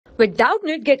With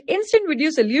Doubtnut, get instant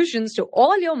video solutions to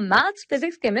all your maths,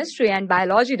 physics, chemistry, and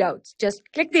biology doubts. Just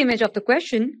click the image of the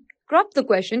question, crop the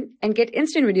question, and get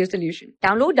instant video solution.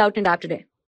 Download Doubtnut app today.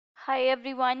 Hi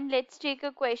everyone, let's take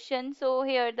a question. So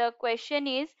here the question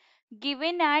is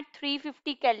given at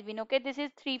 350 Kelvin. Okay, this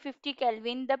is 350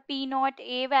 Kelvin. The P naught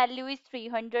A value is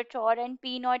 300 torr and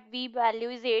P naught B value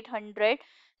is 800.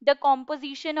 The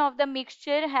composition of the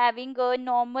mixture having a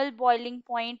normal boiling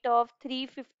point of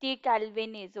 350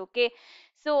 Kelvin is okay.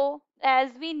 So as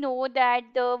we know that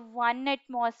the 1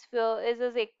 atmosphere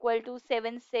is equal to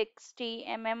 760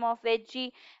 of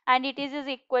Hg and it is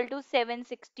equal to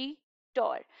 760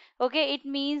 torr. Okay, it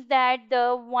means that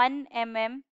the 1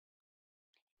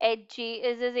 Hg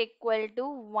is equal to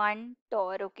 1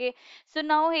 torr. Okay, so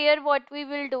now here what we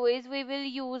will do is we will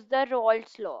use the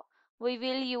Rolle's law. We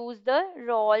will use the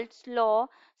Rolle's law.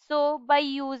 So by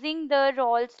using the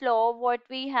Rolle's law, what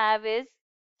we have is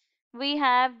we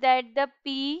have that the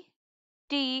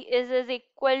Pt is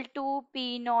equal to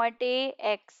P naught A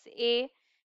x A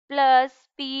plus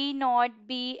P naught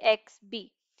B x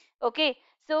B. Okay,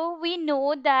 so we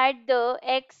know that the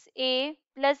XA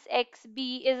plus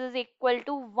XB is equal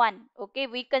to 1. Okay,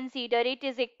 we consider it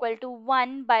is equal to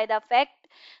 1 by the fact.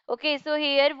 Okay, so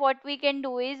here what we can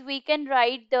do is we can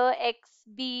write the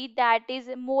XB, that is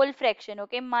mole fraction.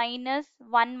 Okay, minus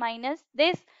 1 minus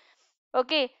this.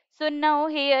 Okay, so now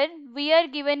here we are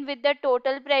given with the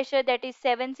total pressure, that is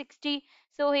 760.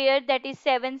 So here that is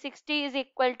 760 is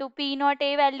equal to P naught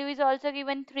A value is also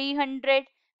given 300,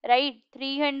 right?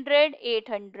 300,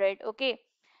 800. Okay,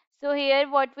 so here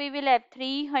what we will have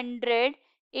 300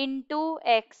 into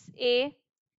XA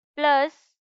plus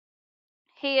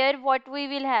here what we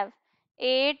will have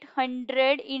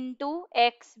 800 into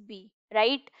xb,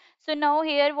 right? So now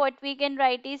here what we can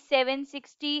write is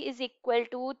 760 is equal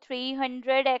to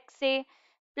 300 xa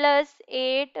plus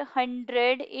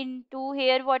 800 into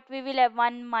here what we will have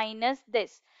 1 minus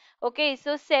this. Okay,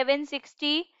 so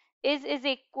 760 is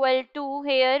equal to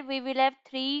here we will have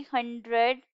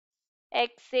 300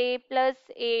 xa plus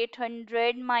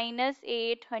 800 minus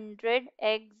 800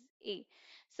 xa.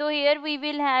 So here we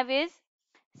will have is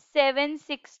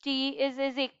 760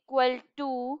 is equal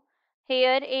to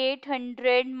here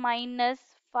 800 minus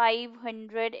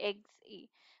 500 xa.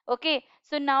 Okay,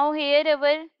 so now here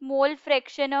our mole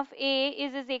fraction of A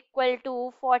is equal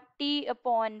to 40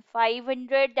 upon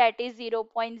 500, that is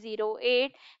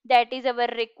 0.08. That is our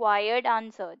required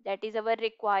answer. That is our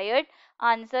required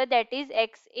answer, that is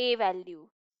XA value.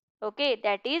 Okay,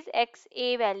 that is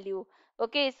XA value.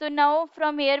 Okay, so now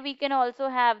from here we can also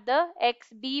have the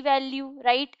XB value,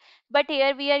 right? But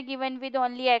here we are given with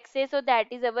only XA, so that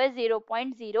is our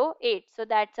 0.08. So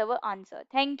that's our answer.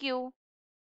 Thank you.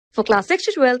 For class 6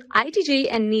 to 12, IIT JEE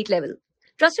and NEET level.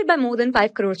 Trusted by more than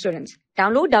 5 crore students.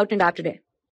 Download Doubtnut app today.